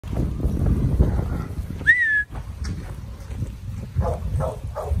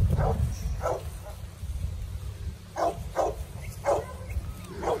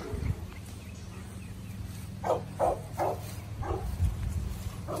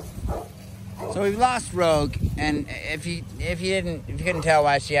So we've lost Rogue, and if you couldn't tell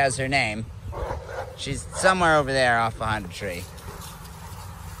why she has her name, she's somewhere over there off behind a tree.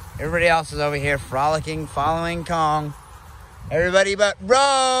 Everybody else is over here frolicking, following Kong. Everybody but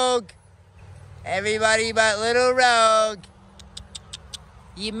Rogue. Everybody but little Rogue.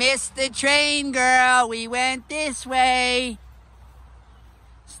 You missed the train, girl. We went this way.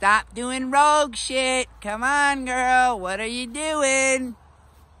 Stop doing Rogue shit. Come on, girl. What are you doing?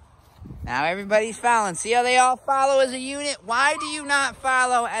 Now everybody's following. See how they all follow as a unit? Why do you not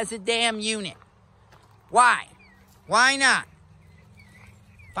follow as a damn unit? Why? Why not?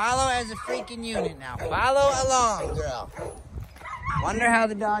 Follow as a freaking unit now. Follow along, girl. Wonder how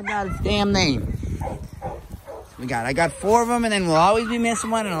the dog got its damn name. I got 4 of them, and then we'll always be missing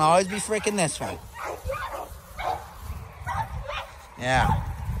one, and it'll always be freaking this one. Yeah.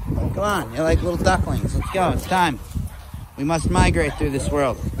 Come on, you're like little ducklings. Let's go, it's time. We must migrate through this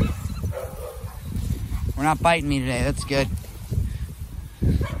world. We're not biting me today, that's good.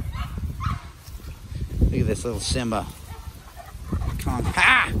 Look at this little Simba. Kong,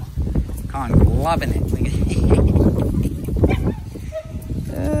 ha! Kong loving it. Look at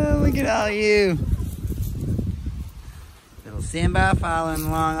oh, look at all you. Little Simba following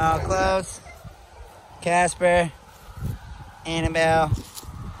along all close. Casper, Annabelle,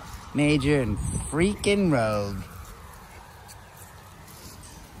 Major, and freaking Rogue.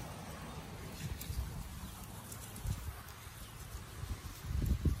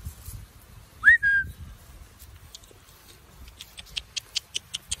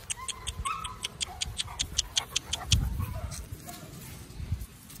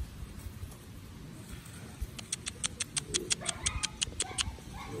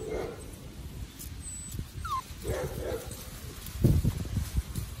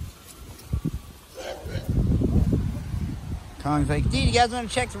 Kong's like, dude, you guys want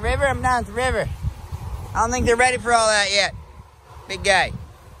to check the river? I'm down at the river. I don't think they're ready for all that yet. Big guy.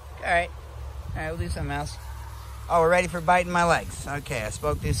 All right, we'll do something else. Oh, we're ready for biting my legs. Okay, I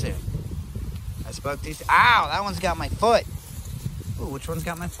spoke too soon. Ow, that one's got my foot. Ooh, which one's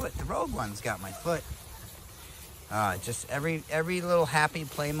got my foot? The Rogue one's got my foot. Just every little happy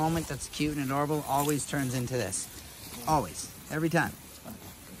play moment that's cute and adorable always turns into this. Always. Every time.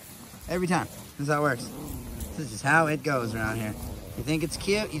 Every time. This is how it works. This is just how it goes around here. You think it's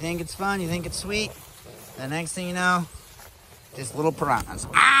cute, you think it's fun, you think it's sweet. The next thing you know, just little piranhas.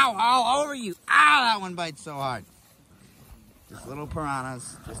 Ow, all over you. Ow, that one bites so hard. Just little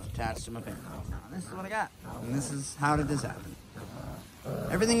piranhas just attached to my finger. This is what I got. And this is how did this happen.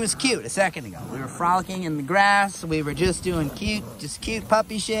 Everything was cute a second ago. We were frolicking in the grass. We were just doing cute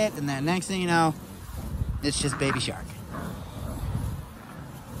puppy shit. And then next thing you know, it's just baby shark.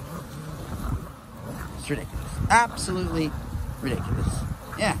 It's ridiculous. Absolutely ridiculous.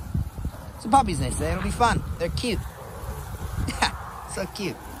 Yeah. Some puppies, they say. It'll be fun. They're cute. So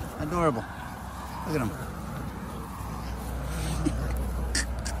cute. Adorable. Look at them.